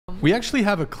We actually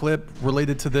have a clip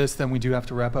related to this. Then we do have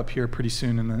to wrap up here pretty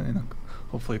soon in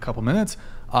hopefully a couple minutes.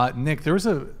 Nick,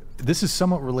 this is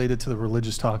somewhat related to the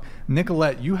religious talk.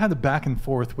 Nicolette, you had a back and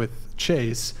forth with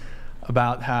Chase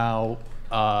about how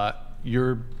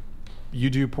you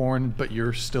do porn, but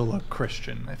you're still a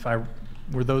Christian.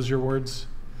 Were those your words?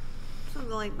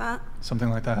 Something like that. Something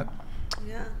like that.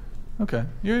 Yeah. Okay.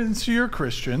 You're a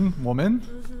Christian woman.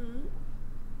 Mm-hmm.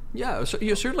 Yeah, so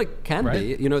you certainly can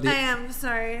right? be. You know, I am.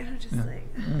 Sorry, I'm just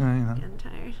getting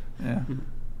tired. Yeah.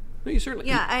 No, you certainly.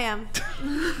 Yeah, I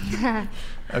am.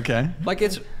 Okay. Like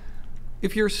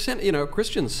if you're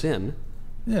Christians sin.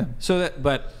 Yeah. So that,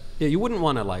 but yeah, you wouldn't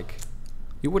want to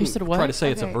you wouldn't try to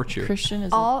say it's a virtue. Christian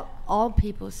is all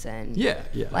people sin. Yeah.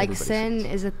 Like sin sins.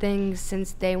 is a thing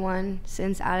since day one,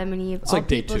 since Adam and Eve. It's all like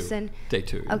day people two. sin. Day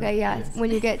two. Okay, yeah.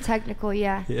 When you get technical,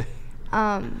 yeah.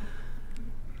 Yeah.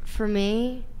 For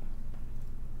me,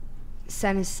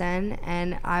 sin is sin,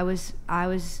 and I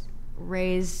was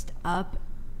raised up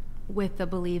with the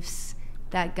beliefs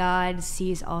that God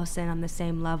sees all sin on the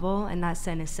same level, and that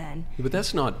sin is sin. Yeah, but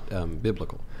that's not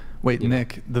biblical. Wait,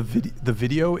 Nick, the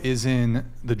video is in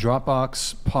the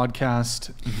Dropbox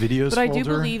podcast videos But I folder. do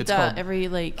believe It's that called, every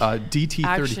DT33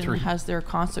 action has their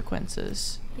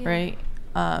consequences, right?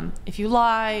 If you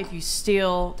lie, if you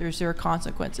steal, there's their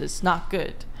consequences. Not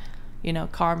good.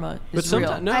 Karma is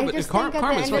real. No, but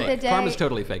karma's fake. Karma's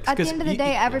totally fake. At the end of the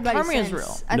day, everybody karma sins. is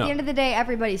real. At the end of the day,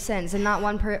 everybody sins, and not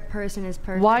one person is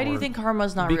perfect. Why do you think karma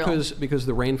is not real? Because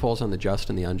the rain falls on the just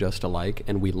and the unjust alike,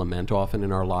 and we lament often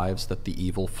in our lives that the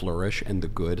evil flourish and the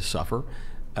good suffer.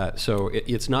 So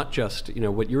it's not just,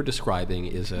 what you're describing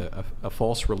is a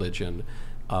false religion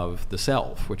of the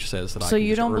self, which says that I can just earn my salvation. So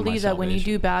you don't believe that when you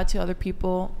do bad to other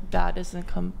people, bad doesn't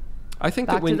come I think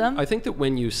back to them? I think that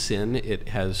when you sin, it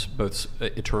has both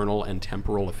eternal and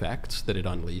temporal effects that it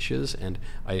unleashes, and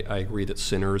I agree that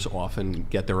sinners often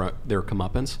get their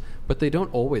comeuppance, but they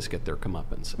don't always get their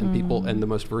comeuppance, and people and the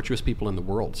most virtuous people in the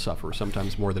world suffer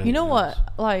sometimes more than anyone else.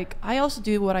 Like, I also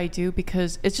do what I do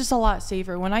because it's just a lot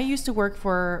safer. When I used to work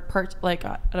for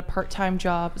at a part-time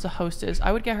job as a hostess,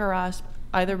 I would get harassed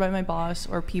either by my boss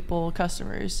or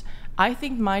customers. I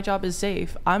think my job is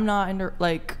safe. I'm not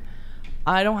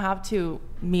I don't have to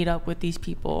meet up with these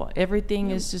people.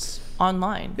 Everything is just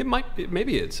online.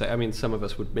 Maybe it's, some of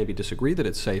us would maybe disagree that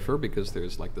it's safer because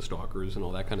there's the stalkers and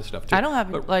all that kind of stuff too. I don't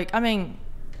have,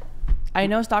 I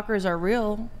know stalkers are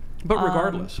real. But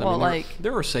regardless,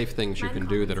 there are safe things you can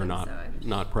do that are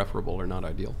not preferable or not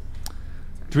ideal.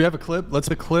 Do we have a clip? Let's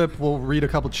have a clip. We'll read a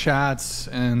couple chats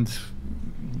and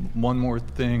one more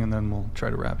thing, and then we'll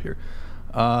try to wrap here.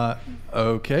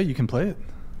 Okay, you can play it.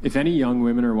 If any young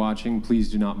women are watching, please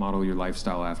do not model your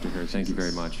lifestyle after her. Thank you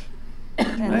very much.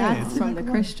 And that's from the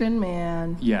Christian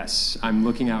man. Yes, I'm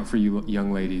looking out for you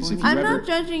young ladies. I'm not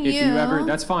judging you.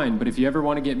 That's fine, but if you ever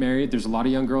want to get married, there's a lot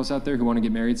of young girls out there who want to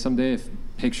get married someday. If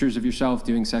pictures of yourself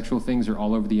doing sexual things are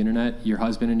all over the internet, your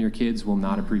husband and your kids will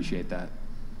not appreciate that.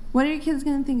 What are your kids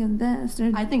going to think of this?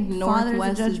 I think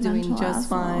Northwest is doing just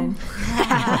fine.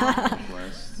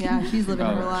 Yeah, she's living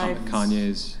her life.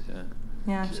 Kanye's...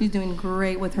 Yeah, she's doing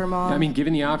great with her mom.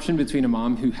 Given the option between a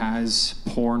mom who has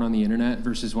porn on the internet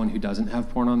versus one who doesn't have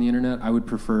porn on the internet, I would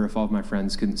prefer if all of my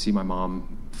friends couldn't see my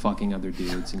mom fucking other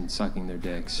dudes and sucking their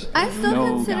dicks. I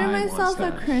still consider myself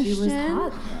a Christian. She was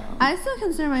hot, I still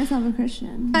consider myself a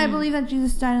Christian. I believe that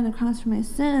Jesus died on the cross for my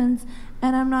sins,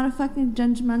 and I'm not a fucking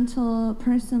judgmental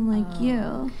person like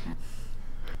you.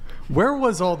 Where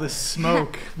was all this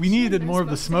smoke? We needed more of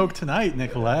the smoke tonight,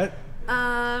 Nicolette.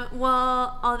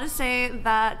 Well, I'll just say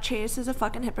that Chase is a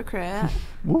fucking hypocrite.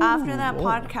 After that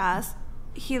podcast,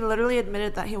 he literally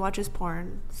admitted that he watches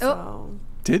porn. So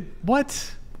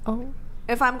what? Oh.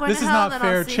 If I'm going this to is hell, not then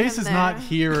fair. I'll see Chase him is there. not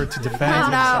here to defend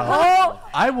himself.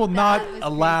 I will not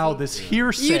allow this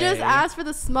hearsay. You just asked for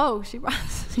the smoke. She brought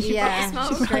Yeah, the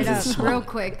smoke. straight up, real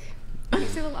quick. Can you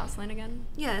say the last line again?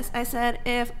 Yes, I said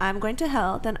if I'm going to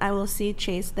hell, then I will see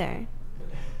Chase there.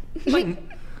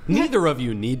 Neither of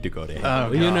you need to go to hell.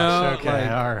 Oh, gosh. Okay,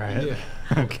 all right.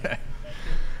 Yeah. Okay.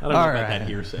 I don't know about that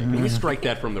hearsay. Can we strike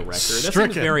that from the record? That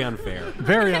seems very unfair.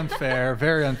 Very unfair.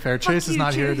 Very unfair. Chase is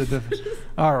not here to defend.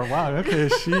 Oh, wow. Okay,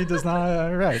 she does not.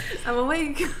 All right. I'm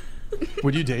awake.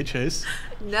 Would you date Chase?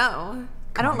 No.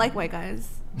 I don't like white guys.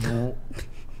 No.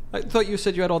 I thought you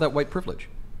said you had all that white privilege.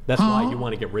 That's why you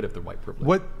want to get rid of the white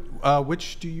privilege.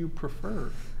 Which do you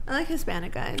prefer? I like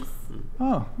Hispanic guys.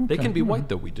 Oh, okay. They can be white,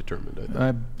 though, we determined.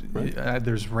 I think.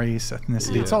 There's race,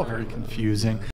 ethnicity. It's all very confusing.